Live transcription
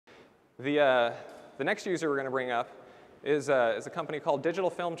The next user we're going to bring up is a company called Digital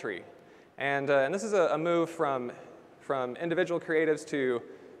Film Tree. And this is a move from individual creatives to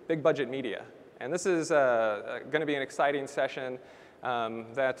big budget media. And this is going to be an exciting session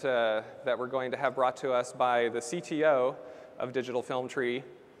that we're going to have brought to us by the CTO of Digital Film Tree,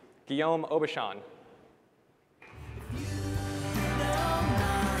 Guillaume Aubuchon.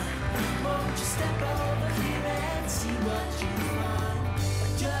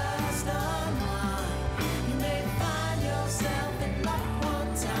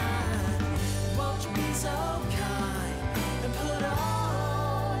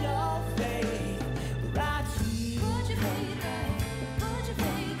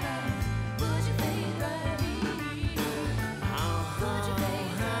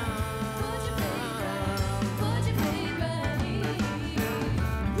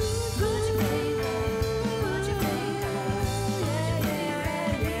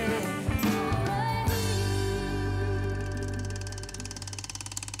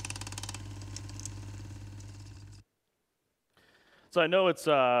 So I know it's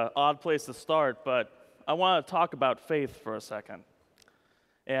an odd place to start, but I want to talk about faith for a second.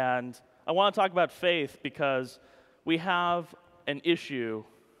 And I want to talk about faith because we have an issue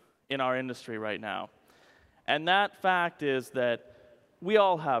in our industry right now. And that fact is that we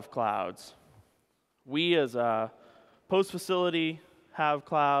all have clouds. We as a post facility have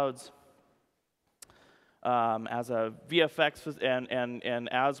clouds. As a VFX, and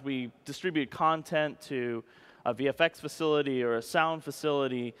as we distribute content to a VFX facility or a sound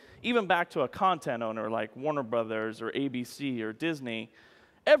facility, even back to a content owner like Warner Brothers or ABC or Disney,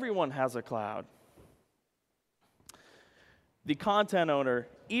 everyone has a cloud. The content owner,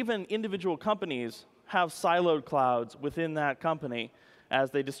 even individual companies, have siloed clouds within that company as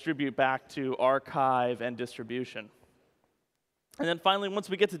they distribute back to archive and distribution. And then finally, once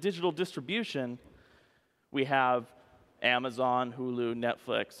we get to digital distribution, we have Amazon, Hulu,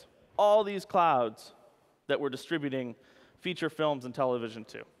 Netflix, all these clouds that we're distributing feature films and television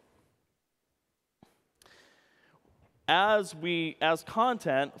to. As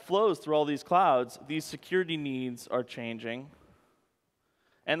content flows through all these clouds, these security needs are changing,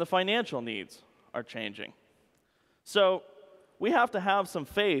 and the financial needs are changing. So we have to have some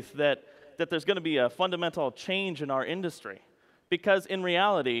faith that there's going to be a fundamental change in our industry, because in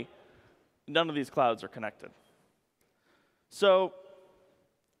reality, none of these clouds are connected. So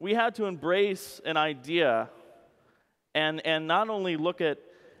we had to embrace an idea and not only look at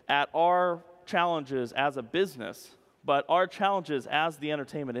our challenges as a business, but our challenges as the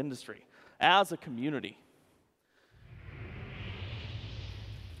entertainment industry, as a community.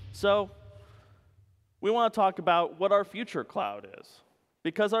 So we want to talk about what our future cloud is,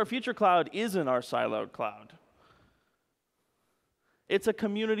 because our future cloud isn't our siloed cloud. It's a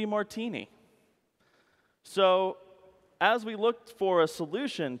community martini. So as we looked for a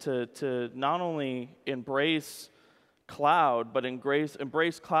solution to not only embrace cloud, but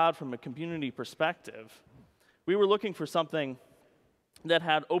embrace cloud from a community perspective, we were looking for something that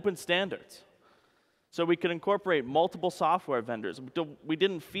had open standards. So we could incorporate multiple software vendors. We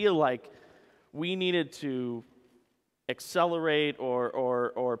didn't feel like we needed to accelerate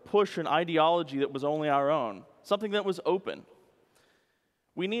or push an ideology that was only our own, something that was open.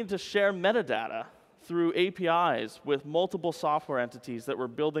 We needed to share metadata through APIs with multiple software entities that were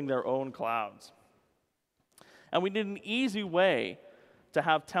building their own clouds. And we needed an easy way to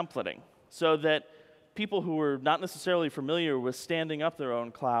have templating so that people who were not necessarily familiar with standing up their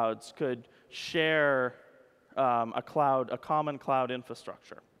own clouds could share a common cloud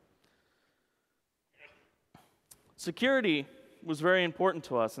infrastructure. Security was very important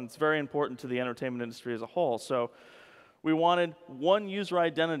to us, and it's very important to the entertainment industry as a whole. So we wanted one user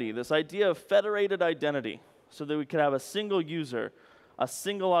identity, this idea of federated identity, so that we could have a single user, a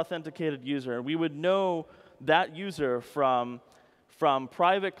single authenticated user, and we would know that user from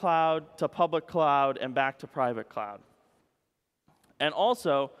private cloud to public cloud and back to private cloud. And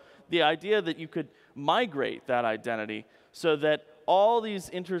also, the idea that you could migrate that identity so that all these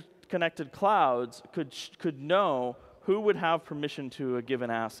interconnected clouds could know who would have permission to a given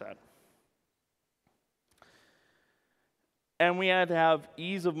asset. And we had to have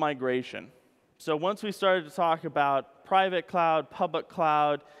ease of migration. So once we started to talk about private cloud, public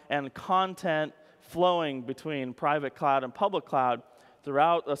cloud, and content flowing between private cloud and public cloud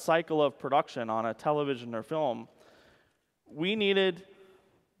throughout a cycle of production on a television or film, we needed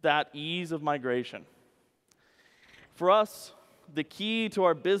that ease of migration. For us, the key to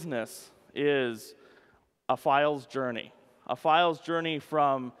our business is a file's journey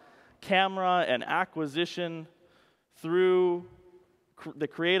from camera and acquisition through the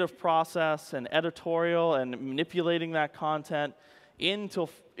creative process and editorial and manipulating that content into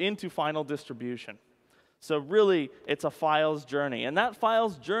final distribution. So really, it's a file's journey. And that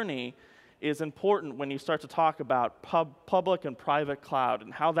file's journey is important when you start to talk about public and private cloud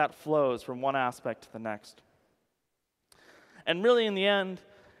and how that flows from one aspect to the next. And really, in the end,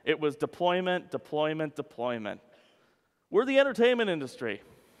 it was deployment, deployment, deployment. We're the entertainment industry.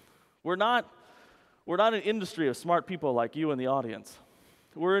 We're not an industry of smart people like you in the audience.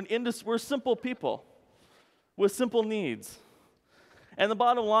 We're simple people with simple needs. And the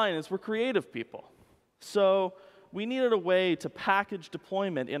bottom line is we're creative people. So we needed a way to package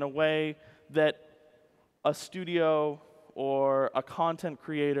deployment in a way that a studio or a content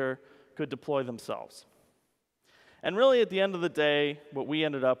creator could deploy themselves. And really, at the end of the day, what we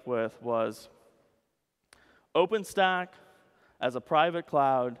ended up with was OpenStack as a private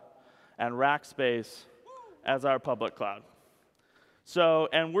cloud and Rackspace as our public cloud. So,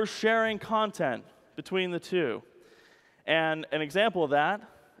 and we're sharing content between the two. And an example of that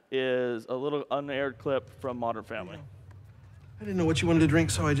is a little unaired clip from Modern Family. I didn't know what you wanted to drink,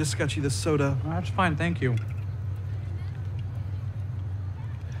 so I just got you this soda. Oh, that's fine, thank you.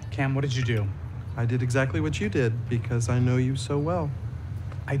 Cam, what did you do? I did exactly what you did, because I know you so well.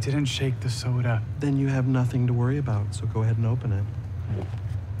 I didn't shake the soda. Then you have nothing to worry about, so go ahead and open it.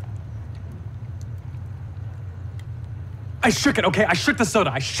 I shook it, okay? I shook the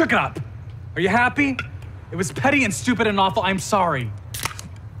soda. I shook it up. Are you happy? It was petty and stupid and awful. I'm sorry.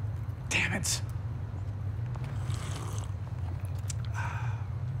 Damn it.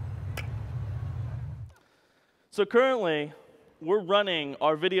 So currently, we're running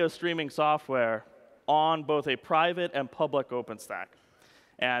our video streaming software on both a private and public OpenStack.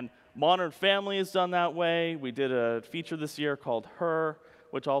 And Modern Family is done that way. We did a feature this year called Her,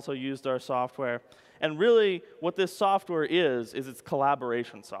 which also used our software. And really, what this software is it's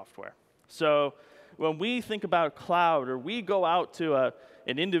collaboration software. So when we think about cloud, or we go out to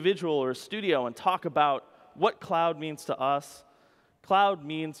an individual or a studio and talk about what cloud means to us, cloud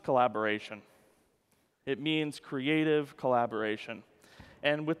means collaboration. It means creative collaboration.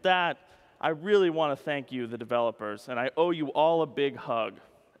 And with that, I really want to thank you, the developers, and I owe you all a big hug.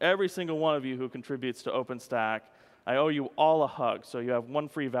 Every single one of you who contributes to OpenStack, I owe you all a hug. So you have one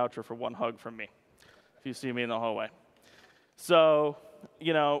free voucher for one hug from me if you see me in the hallway. So,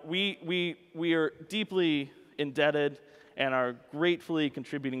 you know, we are deeply indebted and are gratefully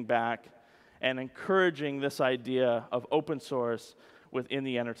contributing back and encouraging this idea of open source within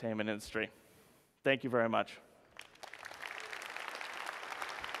the entertainment industry. Thank you very much.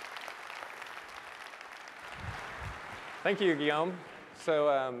 Thank you, Guillaume.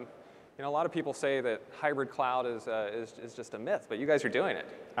 So, you know, a lot of people say that hybrid cloud is just a myth, but you guys are doing it.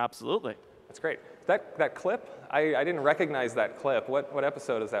 Absolutely. That's great. That clip, I didn't recognize that clip. What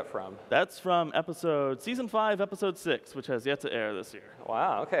episode is that from? That's from season 5, episode 6, which has yet to air this year.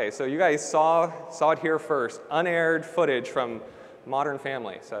 Wow, okay. So you guys saw it here first, unaired footage from Modern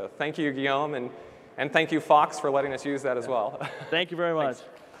Family. So thank you, Guillaume, and thank you, Fox, for letting us use that as well. Thank you very much. Thanks.